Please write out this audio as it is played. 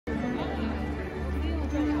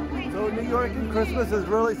New York and Christmas is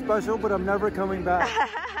really special, but I'm never coming back.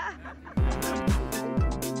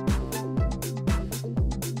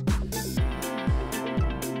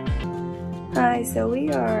 Hi, so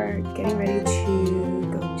we are getting ready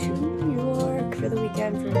to go to New York for the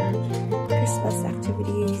weekend for Christmas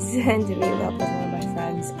activities and to meet up with one of my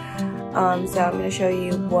friends. So I'm going to show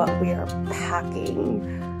you what we are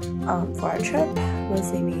packing for our trip.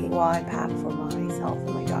 Mostly me, well, I pack for myself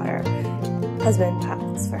and my daughter. Husband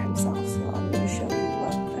packs for himself, so I'm going to show you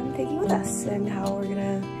what I'm taking with us and how we're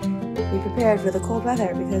going to be prepared for the cold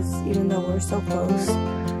weather, because even though we're so close,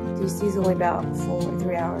 DC is only about 3 to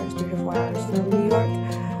 4 hours from New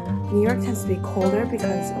York. New York tends to be colder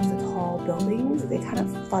because of the tall buildings. They kind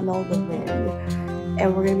of funnel the wind.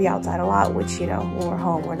 And we're going to be outside a lot, which, you know, when we're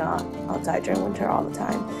home, we're not outside during winter all the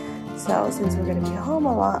time. So since we're going to be home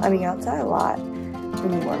a lot, outside a lot, we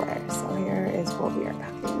need more layers. So here is what we are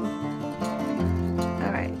packing.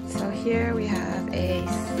 Alright, so here we have a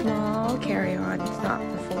small carry-on. It's not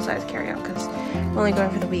the full-size carry-on because we're only going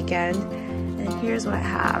for the weekend. And here's what I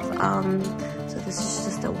have. So this is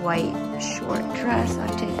just a white short dress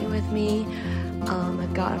I'm taking with me.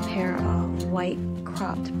 I've got a pair of white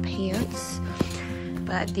cropped pants.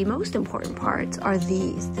 But the most important parts are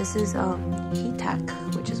these. This is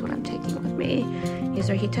Heattech, which is what I'm taking with me. These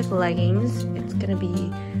are Heattech leggings. It's gonna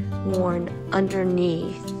be worn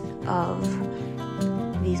underneath of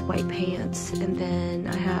these white pants. And then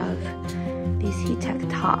I have these Heattech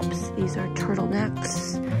tops. These are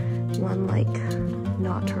turtlenecks. One like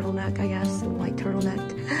not turtleneck, I guess, a white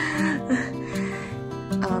turtleneck.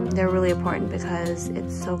 They're really important because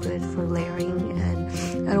it's so good for layering,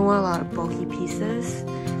 and I don't want a lot of bulky pieces,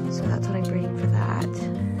 so that's what I'm bringing for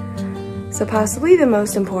that. So possibly the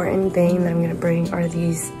most important thing that I'm gonna bring are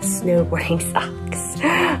these snowboarding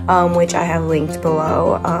socks, which I have linked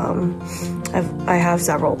below. I have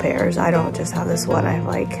several pairs. I don't just have this one. I have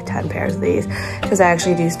like 10 pairs of these because I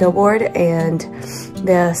actually do snowboard, and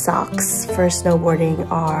the socks for snowboarding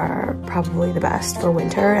are probably the best for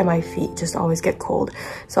winter, and my feet just always get cold.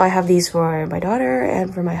 So I have these for my daughter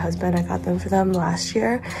and for my husband. I got them for them last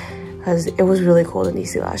year because it was really cold in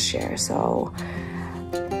DC last year. So,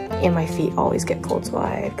 and my feet always get cold, so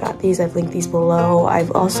I've got these. I've linked these below.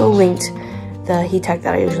 I've also linked the Heattech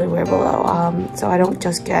that I usually wear below. So I don't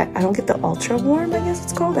get the ultra warm, I guess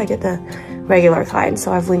it's called. I get the regular kind.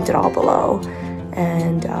 So I've linked it all below.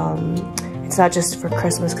 And it's not just for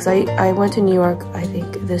Christmas, because I went to New York, I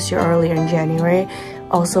think this year earlier in January.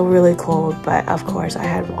 Also really cold, but of course I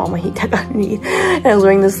had all my Heattech underneath. And I was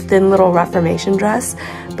wearing this thin little Reformation dress,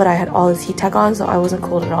 but I had all this Heattech on, so I wasn't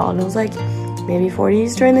cold at all. And it was like maybe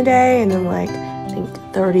 40s during the day, and then like I think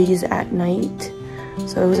 30s at night.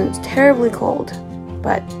 So it wasn't terribly cold,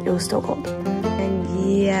 but it was still cold. And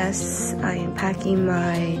yes, I am packing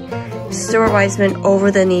my Stuart Weitzman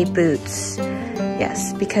over-the-knee boots.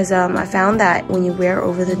 Yes, because I found that when you wear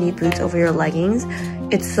over-the-knee boots over your leggings,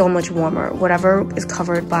 it's so much warmer. Whatever is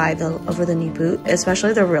covered by the over-the-knee boot,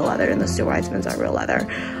 especially the real leather, and the Stuart Weitzmans are real leather.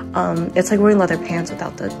 It's like wearing leather pants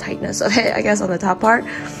without the tightness of it, I guess, on the top part.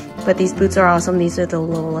 But these boots are awesome. These are the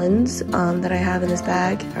Lowlands that I have in this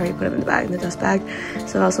bag. I already put them in the bag, in the dust bag.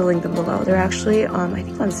 So I'll also link them below. They're actually, I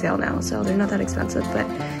think, on sale now, so they're not that expensive. But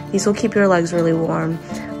these will keep your legs really warm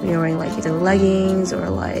when you're wearing like either leggings or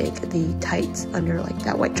like the tights under like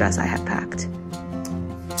that white dress I had packed.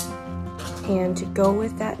 And to go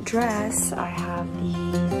with that dress, I have these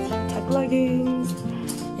Heattech leggings.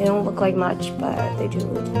 They don't look like much, but they do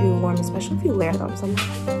keep you warm, especially if you layer them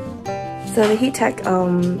sometimes. So the Heattech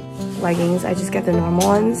leggings, I just get the normal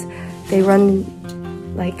ones. They run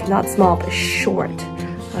like not small, but short.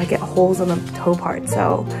 I get holes on the toe part,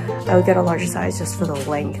 so I would get a larger size just for the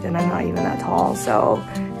length, and I'm not even that tall. So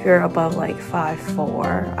if you're above like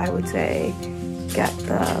 5'4", I would say get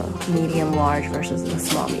the medium large versus the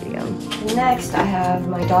small medium. Next, I have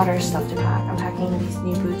my daughter's stuff to pack. I'm packing these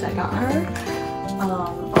new boots I got her.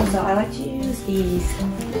 Also, I like to use these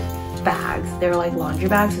bags. They're like laundry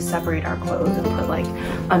bags to separate our clothes and put like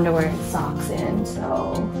underwear and socks in.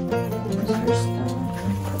 So there's her stuff.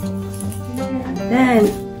 Then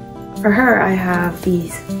for her, I have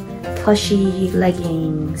these plushy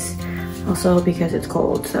leggings, also because it's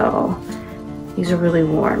cold, so these are really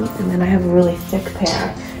warm. And then I have a really thick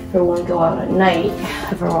pair for when we go out at night,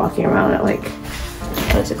 if we're walking around at like,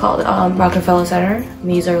 what's it called, Rockefeller Center.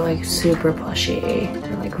 These are like super plushy.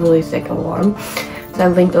 They're like really thick and warm. So I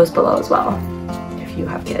link those below as well, if you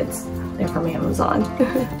have kids. They're from Amazon.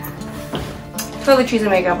 Toiletries and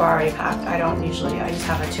makeup are already packed. I don't usually, I just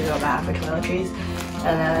have a to-go bag for toiletries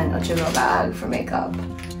and then a to-go bag for makeup.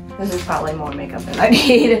 This is probably more makeup than I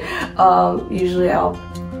need. Usually I'll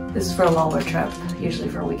This is for a longer trip. Usually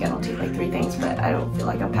for a weekend I'll take like 3 things, but I don't feel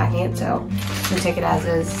like unpacking it, so I'm gonna take it as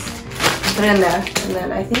is. Put it in there, and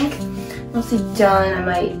then I think once it's done, I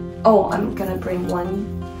might. Oh, I'm gonna bring one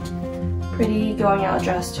pretty going out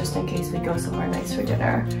dress just in case we go somewhere nice for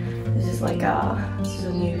dinner. This is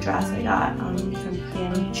a new dress I got from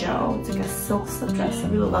Danny Joe. It's like a silk slip dress. I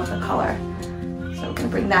really love the color, so I'm gonna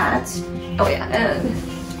bring that. Oh yeah, and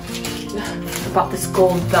I bought this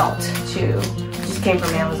gold belt too. It just came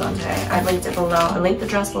from Amazon today. I linked it below. I linked the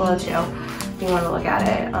dress below too, if you want to look at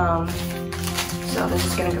it. So they're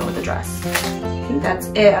just gonna go with the dress. I think that's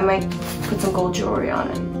it. I might put some gold jewelry on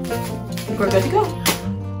it. I think we're good to go.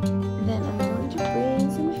 And then I'm going to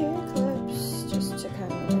bring some hair clips just to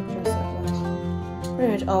kind of like dress up with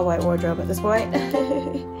pretty much all white wardrobe at this point.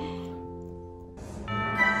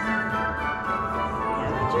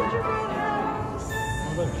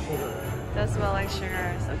 Does smell like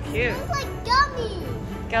sugar. So cute. It's like gummy.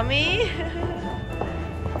 Gummy?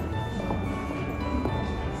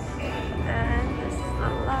 And this is the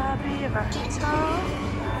lobby of our hotel.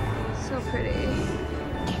 So pretty.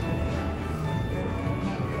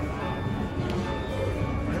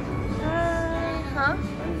 Huh?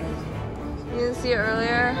 You didn't see it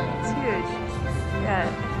earlier? It's huge. Yeah.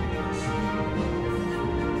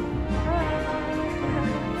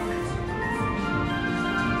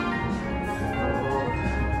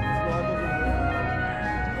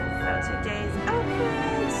 Today's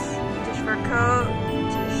outfits: dish fur coat,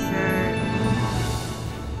 t-shirt,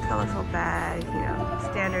 colorful bag, you know,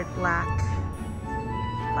 standard black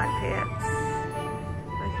pants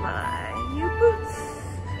with my new boots.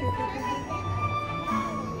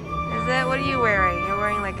 Is it? What are you wearing? You're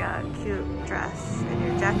wearing like a cute dress and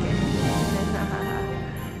your jacket.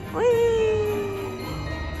 Whee!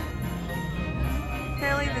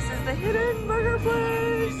 Apparently this is the hidden burger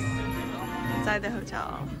place inside the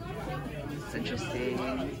hotel. It's interesting.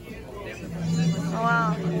 Oh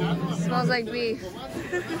wow, it smells like beef.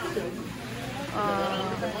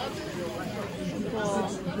 Cool.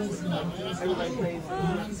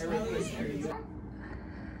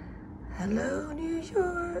 Hello, New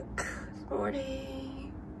York. Good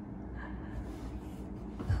morning.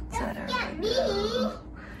 Outside our window.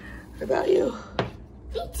 What about you?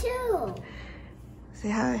 Me too. Say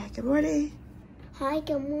hi. Good morning. Hi,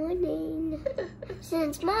 good morning.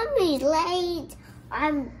 Since mommy's late,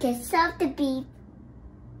 I'm just have to be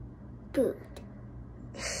food.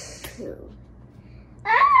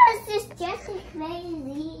 Ah, this is just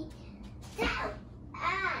crazy.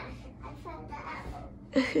 Ah, I found out.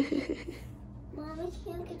 Mommy,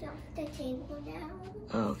 can you get off the table now?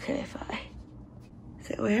 Okay, fine. Is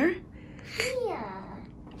it where? Here.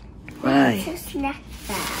 Why? It's a snack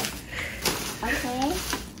bag. Okay.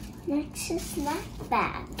 Next to snack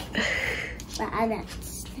bag. But I'm not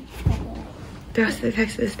snack bag. That's the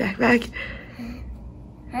next to the snack bag.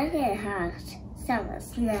 I can have some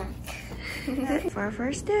snack. For our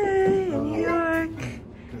first day in New York.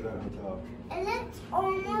 And it's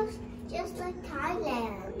almost just like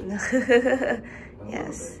Thailand.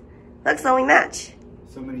 Yes. Look, so we match.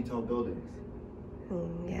 So many tall buildings.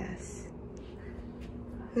 Yes.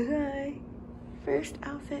 Hi. First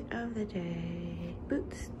outfit of the day.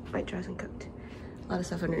 Boots, white dress and coat. A lot of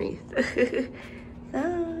stuff underneath.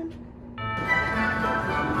 Fun.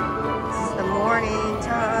 It's the morning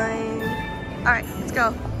time. All right, let's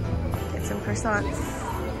go. Get some croissants.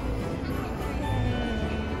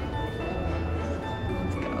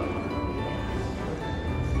 Let's go.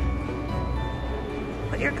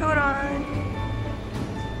 Put your coat on.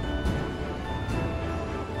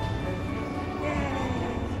 Yay.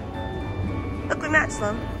 Look, we match,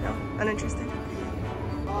 Sloan. No, uninterested.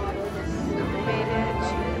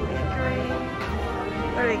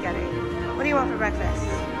 What are we getting? What do you want for breakfast?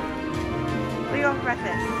 What do you want for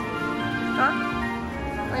breakfast? Huh?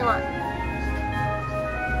 What do you want?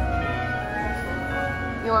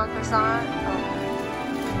 You want croissant? Oh.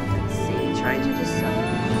 Let's see. Trying to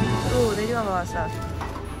decide. Ooh, they do have a lot of stuff.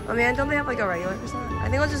 Oh man, don't they have like a regular croissant? I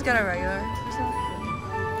think we'll just get a regular croissant.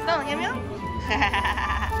 So, yum yum?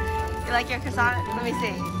 You like your croissant? Let me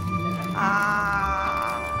see.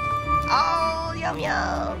 Oh, yum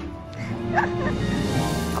yum.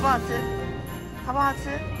 好不好吃？好不好吃？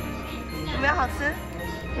有没有好吃？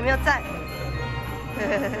有没有赞？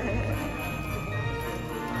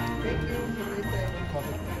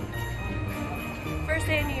 First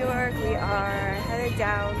day in New York, we are headed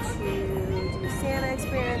down to do Santa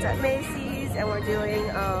experience at Macy's, and we're doing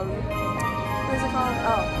what is it called?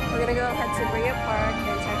 Oh, we're gonna go head to Brea Park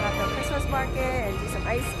and check out the Christmas market and do some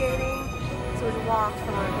ice skating. So we walk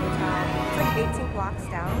from our hotel. It's like 18 blocks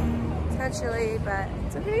down. Kind of chilly, but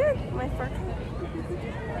it's okay good. My fur coat.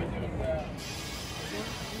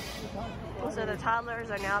 So the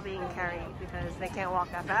toddlers are now being carried because they can't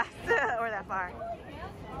walk that fast or that far.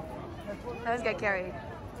 They just get carried.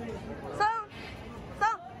 So,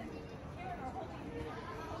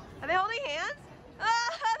 are they holding hands?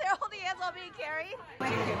 They're holding hands while being carried.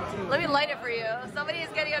 Let me light it for you. Somebody is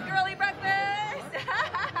getting a girly breakfast.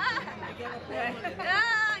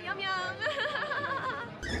 Yum yum.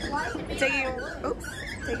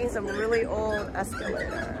 Taking some really old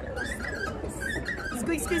escalators.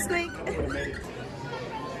 Squeak, squeak, squeak.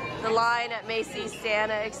 The line at Macy's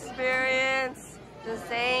Santa Experience. It's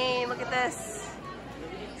insane. Look at this.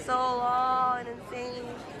 So long and insane.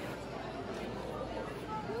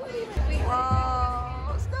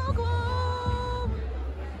 Whoa, snow globe.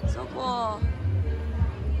 So cool.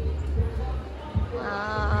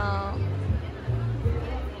 Wow.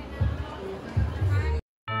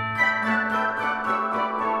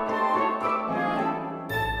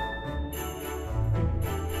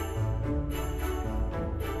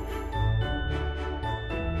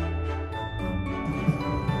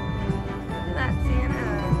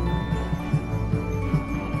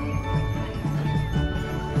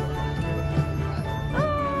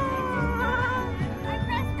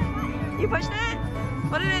 You pushed it?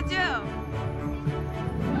 What did it do?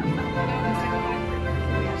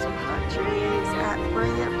 We have some hot drinks at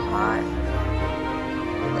Brilliant Pot.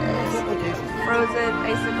 There's frozen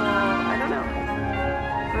icicle, I don't know.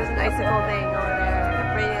 Frozen icicle thing over there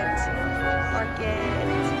at Brilliant Market.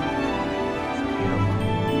 It's beautiful.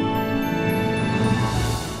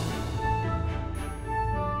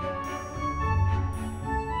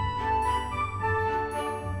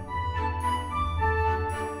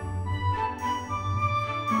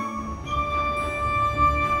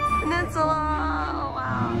 Peninsula! Oh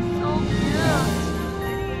wow, so cute!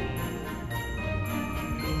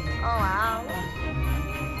 Oh wow.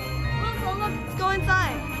 Look, let's go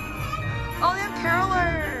inside. Oh, they have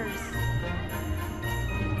carolers!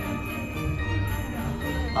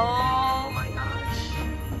 Oh my gosh.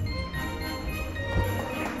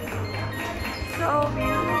 So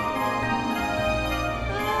beautiful.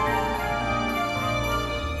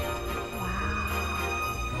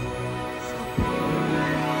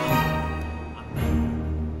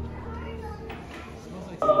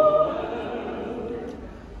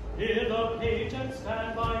 Hear the pageant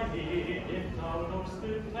stand by me, if thou know'st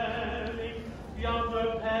the telling,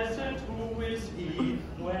 yonder peasant, who is he,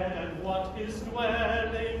 where and what his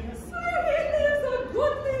dwelling? Sir, he lives a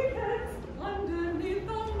goodly place, underneath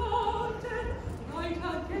the mountain, right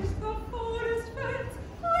against the forest fence,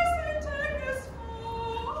 I sit in his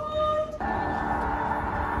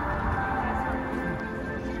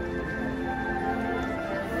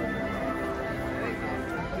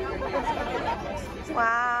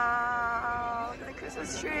Wow, look at the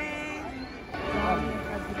Christmas tree.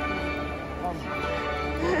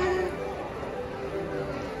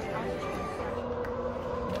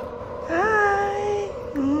 Hi.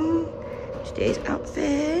 Today's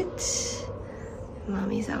outfit.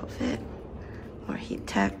 Mommy's outfit. More heat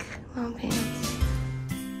tech long pants.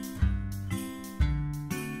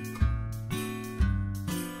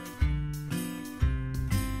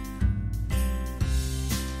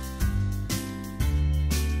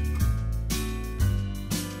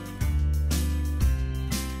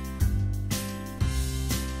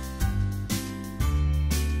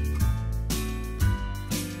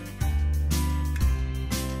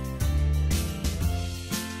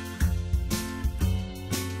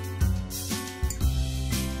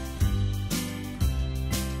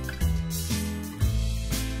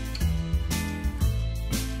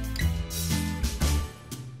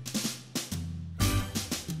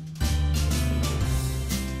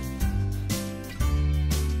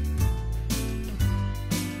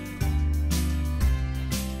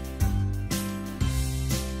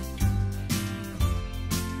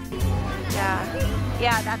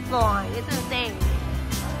 Yeah, that's the line. It's insane.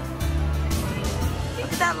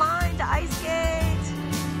 Look at that line to ice skate.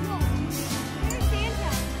 There's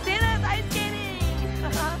Santa. Santa's ice skating. Look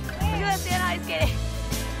at that Santa ice skating.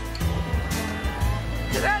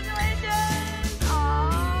 Congratulations.